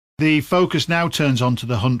The focus now turns on to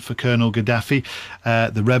the hunt for Colonel Gaddafi.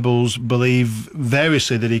 The rebels believe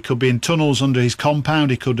variously that he could be in tunnels under his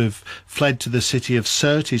compound. He could have fled to the city of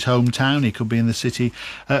Sirte, his hometown. He could be in the city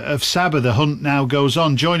of Sabah. The hunt now goes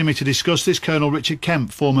on. Joining me to discuss this, Colonel Richard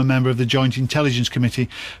Kemp, former member of the Joint Intelligence Committee,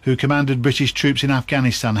 who commanded British troops in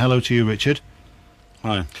Afghanistan. Hello to you, Richard.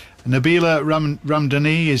 Hi. Nabila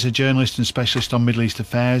Ramdani is a journalist and specialist on Middle East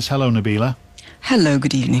affairs. Hello, Nabila. Hello,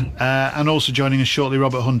 good evening. And also joining us shortly,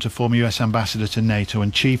 Robert Hunter, former US Ambassador to NATO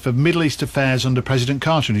and Chief of Middle East Affairs under President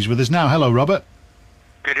Carter, and he's with us now. Hello, Robert.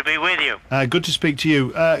 Good to be with you. Good to speak to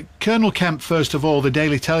you. Colonel Kemp, first of all, the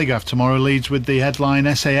Daily Telegraph tomorrow leads with the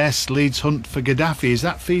headline, SAS leads hunt for Gaddafi. Is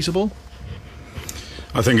that feasible?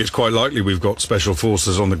 I think it's quite likely we've got special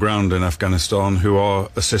forces on the ground in Afghanistan who are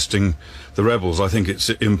assisting the rebels. I think it's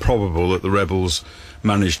improbable that the rebels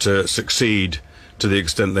managed to succeed to the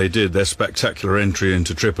extent they did, their spectacular entry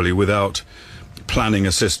into Tripoli, without planning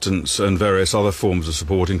assistance and various other forms of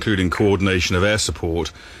support, including coordination of air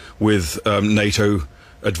support with NATO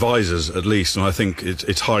advisors, at least. And I think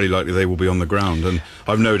it's highly likely they will be on the ground. And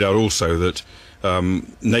I've no doubt also that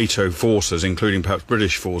NATO forces, including perhaps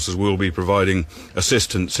British forces, will be providing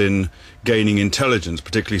assistance in gaining intelligence,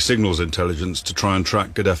 particularly signals intelligence, to try and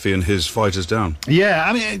track Gaddafi and his fighters down. Yeah,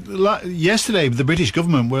 I mean, yesterday the British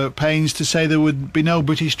government were at pains to say there would be no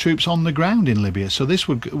British troops on the ground in Libya, so this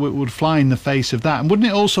would fly in the face of that. And wouldn't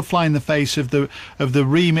it also fly in the face of the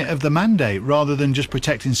remit of the mandate, rather than just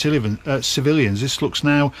protecting civilians? This looks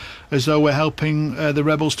now as though we're helping the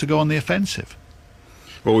rebels to go on the offensive.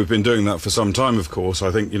 Well, we've been doing that for some time, of course.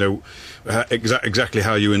 I think, exactly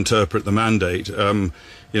how you interpret the mandate. I'm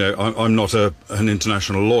not an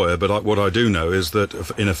international lawyer, but what I do know is that,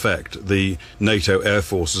 in effect, the NATO air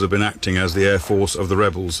forces have been acting as the air force of the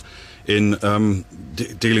rebels in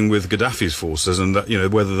dealing with Gaddafi's forces, and that,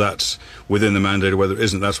 whether that's within the mandate or whether it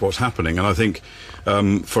isn't, that's what's happening. And I think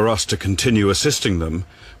for us to continue assisting them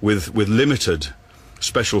with limited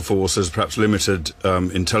special forces, perhaps limited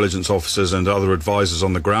intelligence officers and other advisors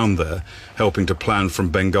on the ground there, helping to plan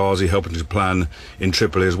from Benghazi, helping to plan in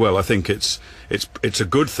Tripoli as well. I think it's a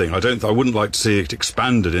good thing. I wouldn't like to see it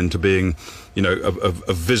expanded into being,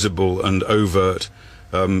 a visible and overt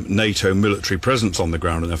NATO military presence on the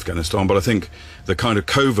ground in Afghanistan, but I think the kind of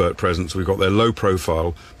covert presence we've got there, low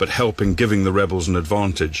profile, but giving the rebels an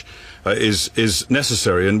advantage, is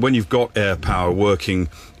necessary. And when you've got air power working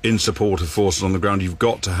in support of forces on the ground, you've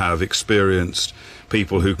got to have experienced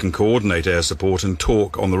people who can coordinate air support and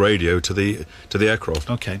talk on the radio to the aircraft.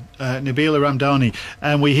 Okay, Nabila Ramdani,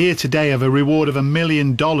 and we hear today of a reward of $1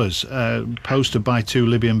 million posted by two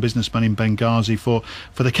Libyan businessmen in Benghazi for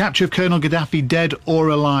the capture of Colonel Gaddafi, dead or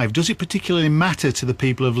alive. Does it particularly matter to the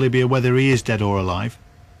people of Libya whether he is dead or alive?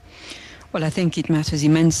 Well, I think it matters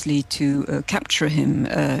immensely to capture him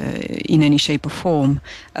in any shape or form.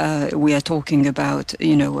 We are talking about,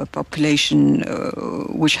 a population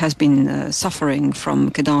which has been suffering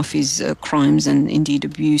from Gaddafi's crimes and indeed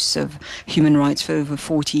abuse of human rights for over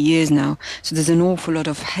 40 years now. So there's an awful lot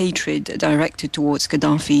of hatred directed towards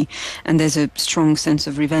Gaddafi, and there's a strong sense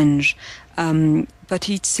of revenge. But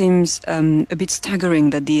it seems a bit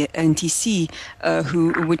staggering that the NTC,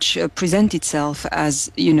 which present itself as,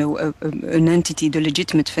 an entity, the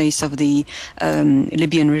legitimate face of the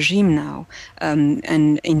Libyan regime now,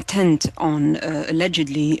 and intent on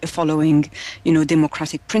allegedly following,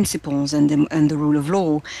 democratic principles and the rule of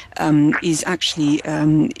law, is actually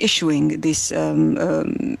issuing this,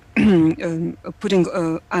 putting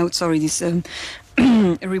out, this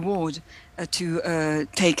reward to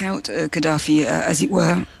take out Gaddafi, as it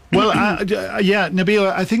were. Well, yeah,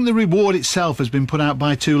 Nabila, I think the reward itself has been put out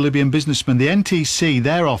by two Libyan businessmen. The NTC,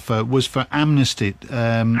 their offer was for amnesty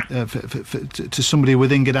to somebody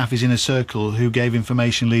within Gaddafi's inner circle who gave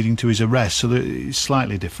information leading to his arrest, so it's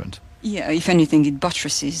slightly different. Yeah, if anything, it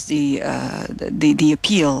buttresses the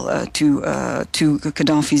appeal to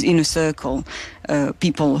Gaddafi's inner circle,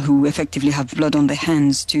 people who effectively have blood on their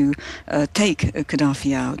hands to take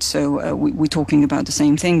Gaddafi out. So we're talking about the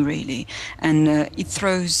same thing, really, and it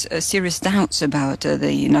throws serious doubts about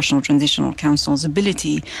the National Transitional Council's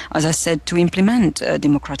ability, as I said, to implement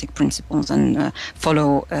democratic principles and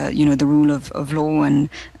follow, the rule of law and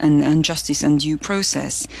justice and due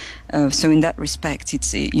process. So in that respect,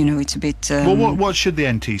 it's a bit. Well, what should the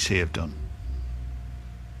NTC have done?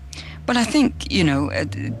 Well, I think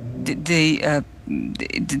the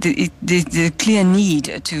the clear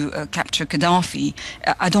need to capture Gaddafi,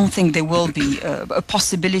 I don't think there will be a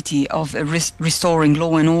possibility of restoring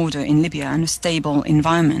law and order in Libya and a stable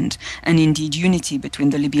environment, and indeed unity between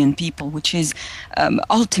the Libyan people, which is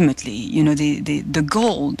ultimately, the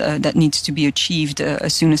goal that needs to be achieved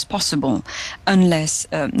as soon as possible, unless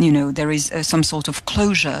there is some sort of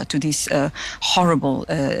closure to this horrible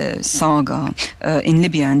saga in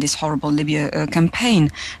Libya and this horrible Libya campaign,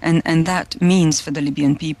 and that means for the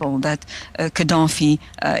Libyan people that Gaddafi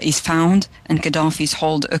is found and Gaddafi is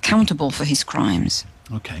held accountable for his crimes.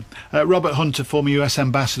 Okay. Robert Hunter, former US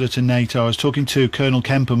ambassador to NATO. I was talking to Colonel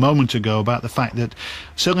Kemp a moment ago about the fact that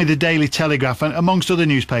certainly the Daily Telegraph, and amongst other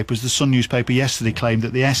newspapers, the Sun newspaper yesterday claimed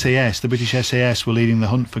that the SAS, the British SAS, were leading the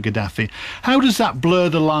hunt for Gaddafi. How does that blur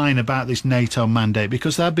the line about this NATO mandate?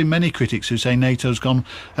 Because there have been many critics who say NATO's gone,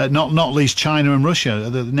 not least China and Russia,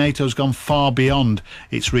 that NATO's gone far beyond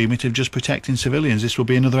its remit of just protecting civilians. This will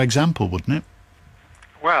be another example, wouldn't it?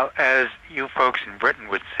 Well, as you folks in Britain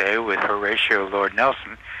would say with Horatio Lord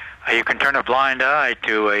Nelson, you can turn a blind eye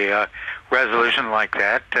to a resolution like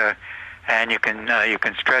that, and you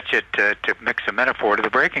can stretch it to mix a metaphor to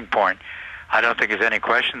the breaking point. I don't think there's any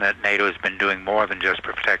question that NATO has been doing more than just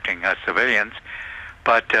protecting civilians,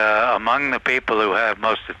 but among the people who have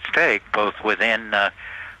most at stake, both within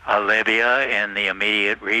Libya, in the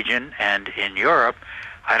immediate region, and in Europe,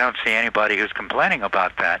 I don't see anybody who's complaining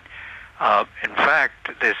about that. In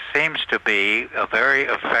fact, this seems to be a very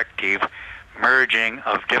effective merging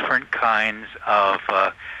of different kinds of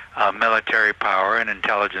military power and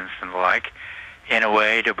intelligence and the like in a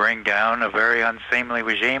way to bring down a very unseemly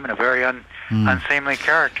regime and a very unseemly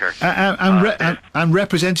character. And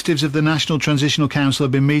representatives of the National Transitional Council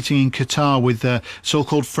have been meeting in Qatar with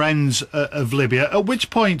so-called friends of Libya. At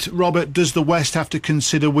which point, Robert, does the West have to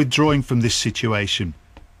consider withdrawing from this situation?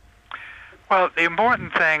 Well, the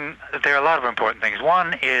important thing, there are a lot of important things.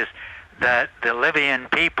 One is that the Libyan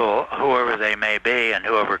people, whoever they may be and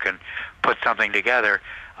whoever can put something together,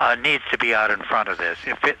 needs to be out in front of this.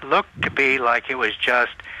 If it looked to be like it was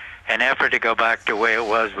just an effort to go back to the way it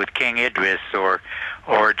was with King Idris or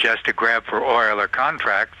just a grab for oil or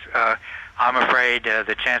contracts, I'm afraid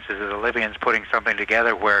the chances of the Libyans putting something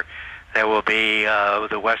together where there will be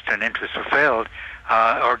the Western interests fulfilled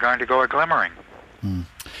are going to go a-glimmering.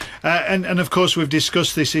 And of course we've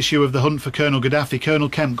discussed this issue of the hunt for Colonel Gaddafi. Colonel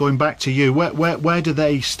Kemp, going back to you, where do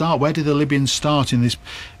they start? Where do the Libyans start in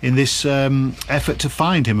this effort to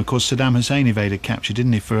find him? Of course, Saddam Hussein evaded capture,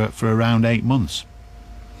 didn't he, for around 8 months?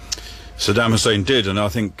 Saddam Hussein did, and I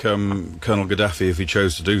think Colonel Gaddafi, if he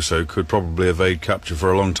chose to do so, could probably evade capture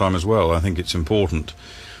for a long time as well. I think it's important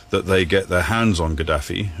that they get their hands on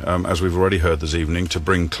Gaddafi, as we've already heard this evening, to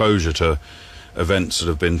bring closure to events that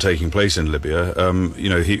have been taking place in Libya. How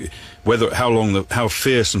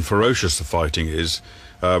fierce and ferocious the fighting is,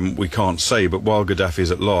 we can't say. But while Gaddafi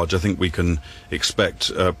is at large, I think we can expect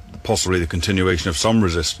possibly the continuation of some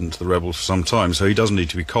resistance to the rebels for some time. So he doesn't need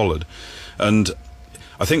to be collared. And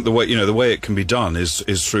I think the way it can be done is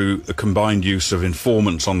through the combined use of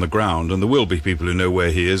informants on the ground, and there will be people who know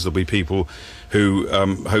where he is. There'll be people who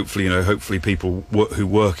hopefully people who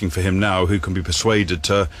working for him now who can be persuaded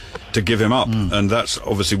to give him up, and that's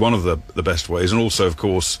obviously one of the best ways. And also, of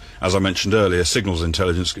course, as I mentioned earlier, signals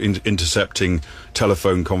intelligence, intercepting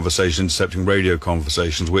telephone conversations, intercepting radio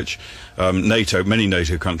conversations, which many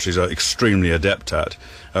NATO countries are extremely adept at,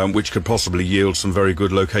 which could possibly yield some very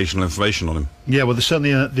good locational information on him. Yeah, well,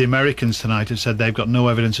 certainly the Americans tonight have said they've got no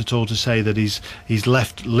evidence at all to say that he's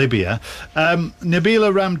left Libya.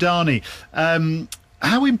 Nabila Ramdani,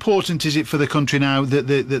 how important is it for the country now that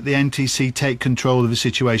the NTC take control of the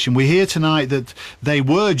situation? We hear tonight that they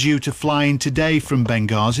were due to fly in today from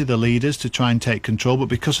Benghazi, the leaders, to try and take control, but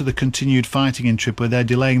because of the continued fighting in Tripoli, they're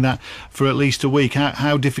delaying that for at least a week.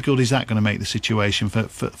 How difficult is that going to make the situation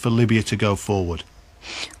for Libya to go forward?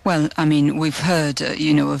 Well, I mean, we've heard,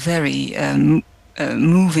 a very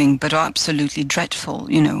moving but absolutely dreadful,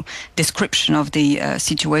 description of the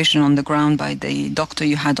situation on the ground by the doctor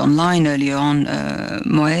you had online earlier on,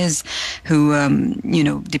 Moez, who,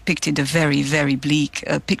 depicted a very, very bleak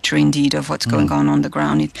picture indeed of what's going on the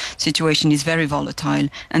ground. The situation is very volatile,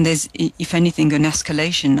 and there's, if anything, an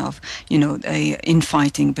escalation of,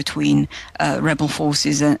 infighting between rebel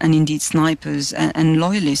forces and indeed snipers and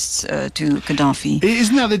loyalists to Gaddafi.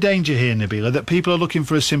 Isn't that the danger here, Nabila, that people are looking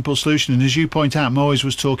for a simple solution? And as you point out, Moyes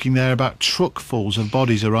was talking there about truckfuls of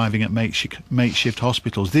bodies arriving at makeshift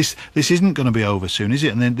hospitals. This isn't going to be over soon, is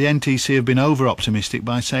it? And then the NTC have been over-optimistic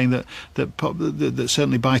by saying that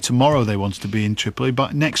certainly by tomorrow they want to be in Tripoli,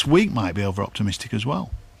 but next week might be over-optimistic as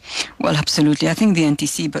well. Well, absolutely. I think the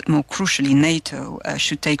NTC, but more crucially NATO,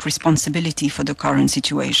 should take responsibility for the current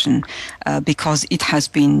situation because it has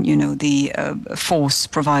been, the force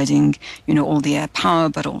providing, all the air power,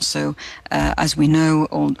 but also, as we know,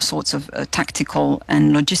 all sorts of tactical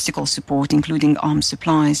and logistical support, including arms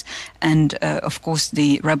supplies. And, of course,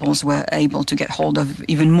 the rebels were able to get hold of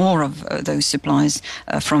even more of those supplies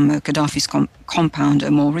from Gaddafi's compound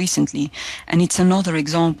more recently. And it's another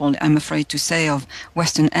example, I'm afraid to say, of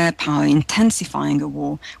Western air power intensifying a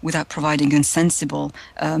war without providing a sensible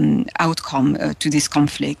outcome to this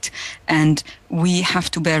conflict. And we have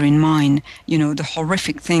to bear in mind, the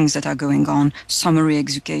horrific things that are going on, summary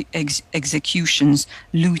executions,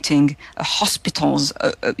 looting, hospitals,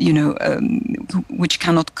 which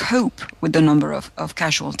cannot cope with the number of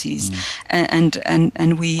casualties.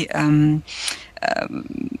 And we...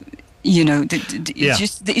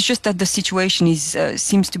 it's just that the situation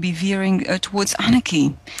seems to be veering towards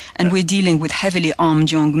anarchy, and we're dealing with heavily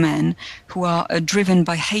armed young men who are driven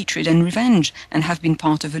by hatred and revenge and have been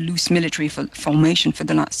part of a loose military formation for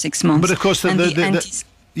the last 6 months. But of course,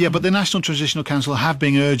 but the National Transitional Council have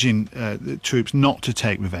been urging the troops not to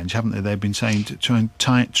take revenge, haven't they? They've been saying to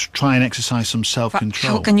try and exercise some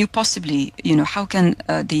self-control. How can you possibly, how can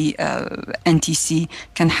the NTC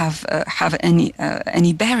can have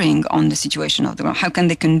any bearing on the situation of the ground? How can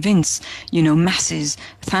they convince, masses,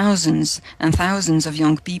 thousands and thousands of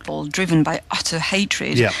young people driven by utter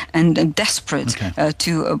hatred and desperate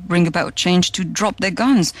to bring about change to drop their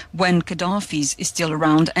guns when Gaddafi is still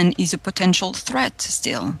around and is a potential threat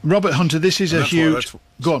still? Robert Hunter, this is a huge...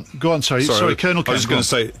 Go on, sorry, Colonel Kemp. I was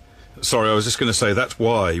just going to say that's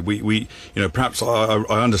why we perhaps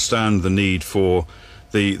I understand the need for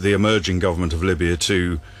the emerging government of Libya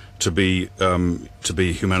to be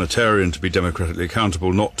humanitarian, to be democratically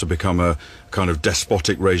accountable, not to become a kind of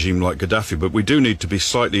despotic regime like Gaddafi. But we do need to be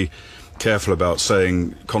slightly careful about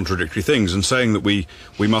saying contradictory things and saying that we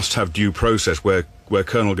must have due process where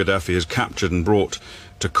Colonel Gaddafi is captured and brought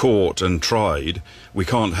to court and tried. We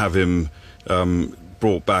can't have him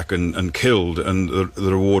brought back and killed and the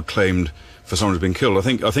reward claimed for someone who's been killed. I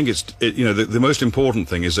think it's the most important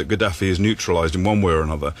thing is that Gaddafi is neutralised in one way or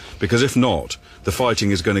another, because if not, the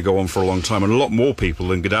fighting is going to go on for a long time, and a lot more people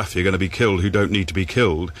than Gaddafi are going to be killed who don't need to be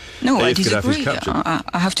killed. No, I disagree. I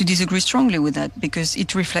have to disagree strongly with that, because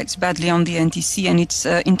it reflects badly on the NTC and its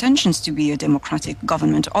intentions to be a democratic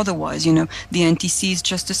government. Otherwise, the NTC is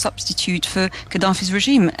just a substitute for Gaddafi's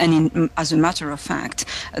regime. And as a matter of fact,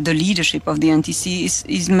 the leadership of the NTC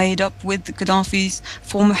is made up with Gaddafi's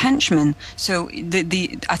former henchmen. So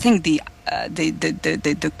I think the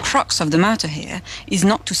crux of the matter here is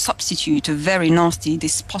not to substitute a very nasty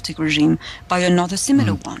despotic regime by another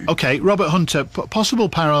similar one. Okay, Robert Hunter, possible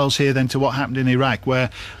parallels here then to what happened in Iraq, where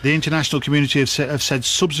the international community have said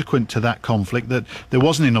subsequent to that conflict that there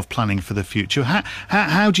wasn't enough planning for the future.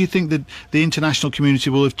 How do you think that the international community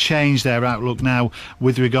will have changed their outlook now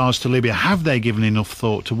with regards to Libya? Have they given enough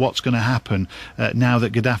thought to what's going to happen now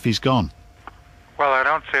that Gaddafi's gone? Well, I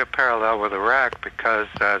don't see a parallel with Iraq because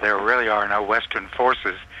there really are no Western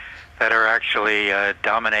forces that are actually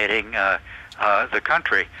dominating the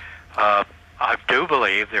country. I do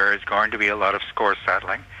believe there is going to be a lot of score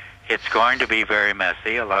settling. It's going to be very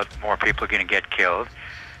messy. A lot more people are going to get killed.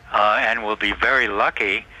 And we'll be very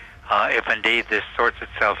lucky if indeed this sorts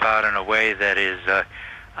itself out in a way that is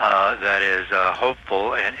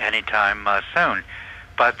hopeful anytime soon.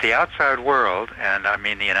 But the outside world, and I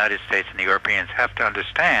mean the United States and the Europeans, have to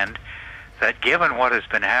understand that given what has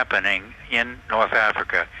been happening in North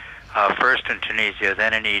Africa, first in Tunisia,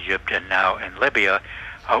 then in Egypt, and now in Libya,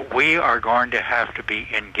 we are going to have to be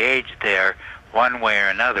engaged there one way or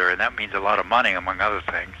another, and that means a lot of money, among other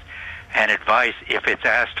things, and advice if it's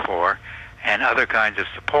asked for, and other kinds of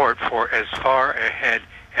support for as far ahead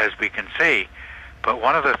as we can see. But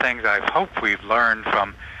one of the things I hope we've learned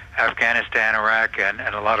from Afghanistan, Iraq, and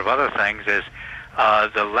a lot of other things is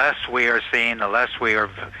the less we are seen, the less we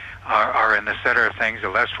are in the center of things, the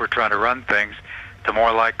less we're trying to run things, the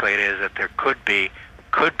more likely it is that there could be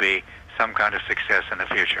some kind of success in the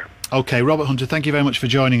future. Okay, Robert Hunter, thank you very much for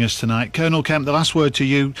joining us tonight. Colonel Kemp, the last word to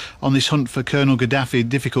you on this hunt for Colonel Gaddafi.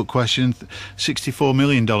 Difficult question, $64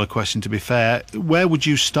 million question to be fair. Where would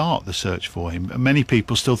you start the search for him? Many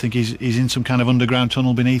people still think he's in some kind of underground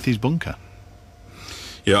tunnel beneath his bunker.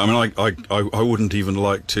 Yeah, I mean, I wouldn't even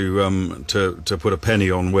like to put a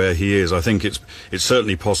penny on where he is. I think it's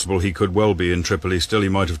certainly possible he could well be in Tripoli still. He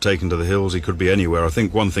might have taken to the hills. He could be anywhere. I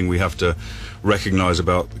think one thing we have to recognise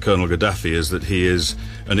about Colonel Gaddafi is that he is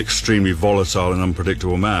an extremely volatile and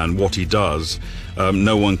unpredictable man. What he does,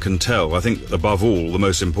 no one can tell. I think above all, the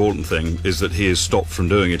most important thing is that he is stopped from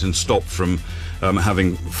doing it and stopped from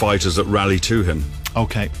having fighters that rally to him.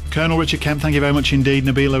 OK. Colonel Richard Kemp, thank you very much indeed.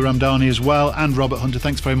 Nabila Ramdani as well, and Robert Hunter,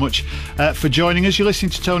 thanks very much for joining us. You're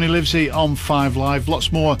listening to Tony Livesey on 5 Live. Lots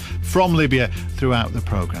more from Libya throughout the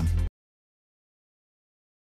programme.